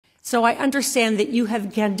So I understand that you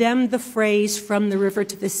have condemned the phrase "from the river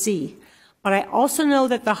to the sea." But I also know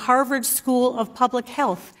that the Harvard School of Public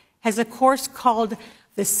Health has a course called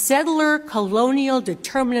 "The Settler Colonial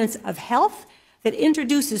Determinants of Health" that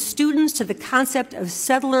introduces students to the concept of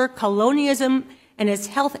settler colonialism and its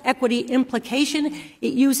health equity implication.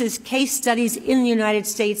 It uses case studies in the United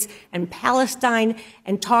States and Palestine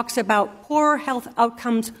and talks about poor health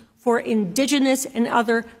outcomes for indigenous and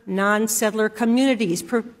other non-settler communities.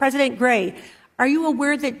 President Gray, are you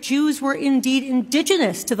aware that Jews were indeed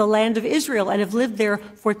indigenous to the land of Israel and have lived there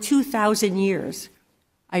for 2,000 years?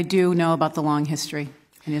 I do know about the long history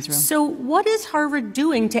in Israel. So what is Harvard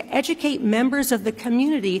doing to educate members of the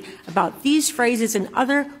community about these phrases and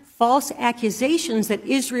other false accusations that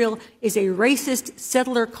Israel is a racist,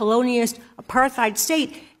 settler, colonialist, apartheid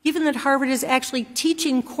state, given that Harvard is actually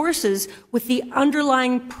teaching courses with the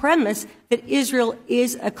underlying premise that Israel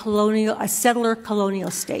is a settler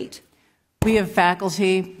colonial state? We have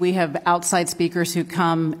faculty, we have outside speakers who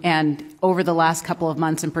come and over the last couple of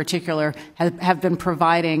months in particular have been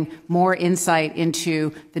providing more insight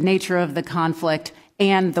into the nature of the conflict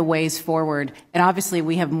and the ways forward. And obviously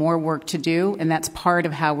we have more work to do, and that's part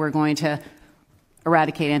of how we're going to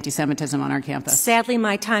eradicate anti-Semitism on our campus. Sadly,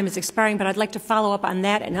 my time is expiring, but I'd like to follow up on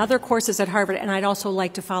that and other courses at Harvard, and I'd also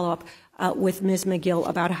like to follow up with Ms. McGill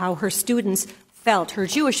about how her students felt, her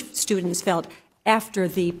Jewish students felt, after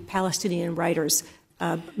the Palestinian writers'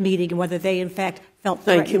 meeting, and whether they, in fact, felt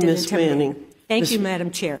threatened. Thank you, Ms. Manning. Thank you, Madam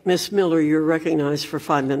Chair. Ms. Miller, you're recognized for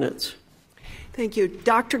 5 minutes. Thank you.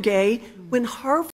 Dr. Gay, when Harvard